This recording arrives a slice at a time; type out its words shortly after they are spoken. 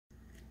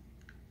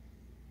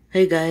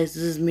Hey guys,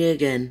 this is me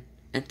again,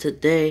 and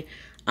today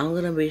I'm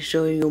gonna be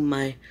showing you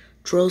my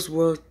Trolls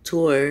World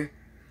Tour,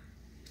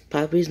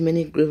 Poppy's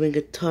mini grooving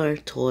guitar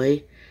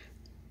toy,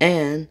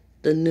 and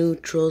the new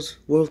Trolls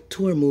World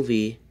Tour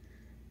movie.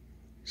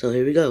 So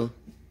here we go.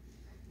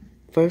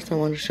 First I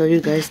want to show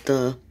you guys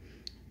the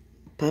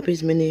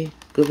Poppy's mini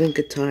grooving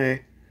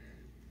guitar.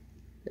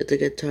 It's a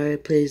guitar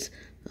that plays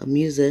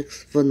music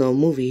for the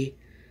movie.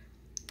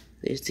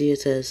 You see it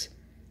says,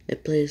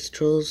 it plays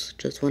Trolls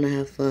Just Wanna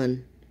Have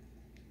Fun.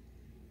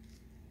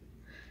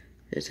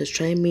 It says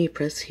try me,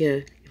 press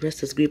here. You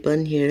press this green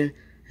button here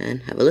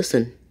and have a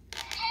listen.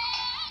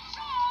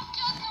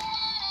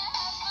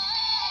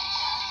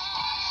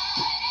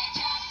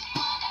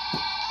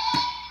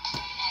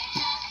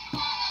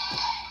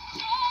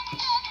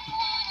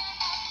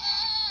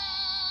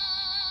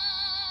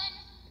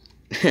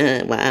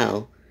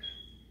 Wow,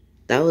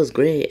 that was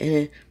great, and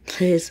it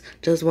plays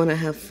Just Wanna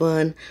Have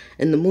Fun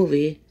in the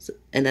movie,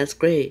 and that's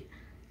great.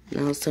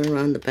 Now let's turn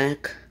around the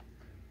back.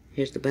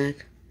 Here's the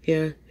back.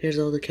 Here's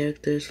all the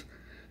characters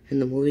in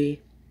the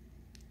movie.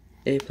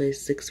 It plays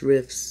 6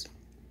 riffs.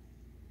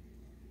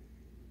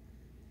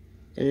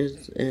 And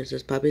it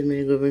says Poppy's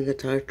Mini Grooving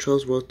Guitar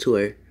Trolls World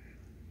Tour.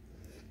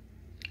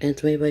 And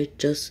it's made by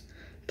Just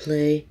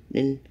Play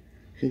and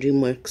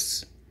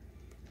DreamWorks.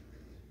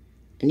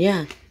 And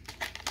yeah.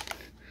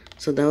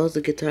 So that was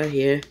the guitar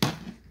here.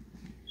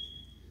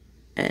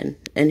 And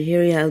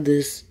here we have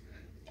this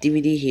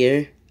DVD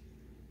here.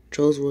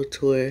 Trolls World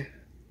Tour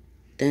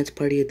Dance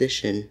Party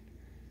Edition.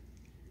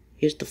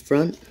 Here's the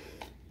front,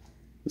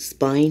 the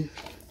spine,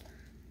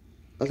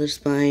 other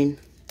spine,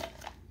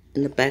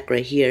 and the back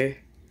right here.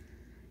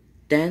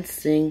 Dance,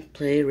 sing,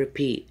 play,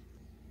 repeat.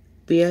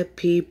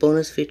 VIP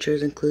bonus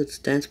features includes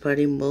dance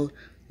party mode,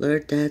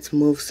 learn dance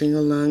moves, sing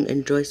along,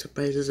 enjoy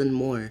surprises, and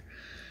more.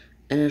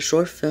 And a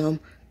short film,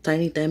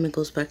 Tiny Diamond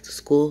Goes Back to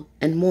School,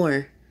 and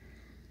more.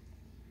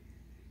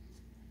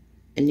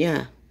 And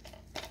yeah,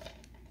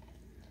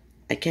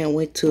 I can't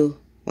wait to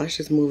watch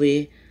this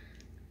movie.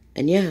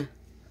 And yeah.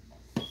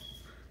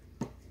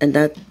 And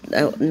that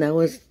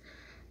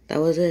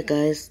was it,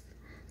 guys.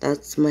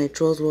 That's my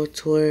Trolls World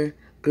Tour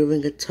grooving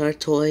guitar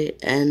toy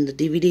and the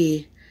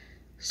DVD.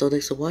 So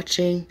thanks for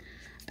watching,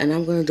 and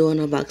I'm gonna do an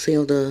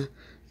unboxing of the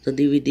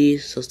DVD.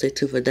 So stay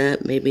tuned for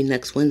that. Maybe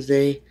next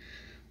Wednesday.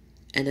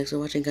 And thanks for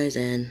watching, guys,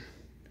 and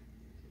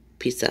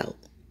peace out.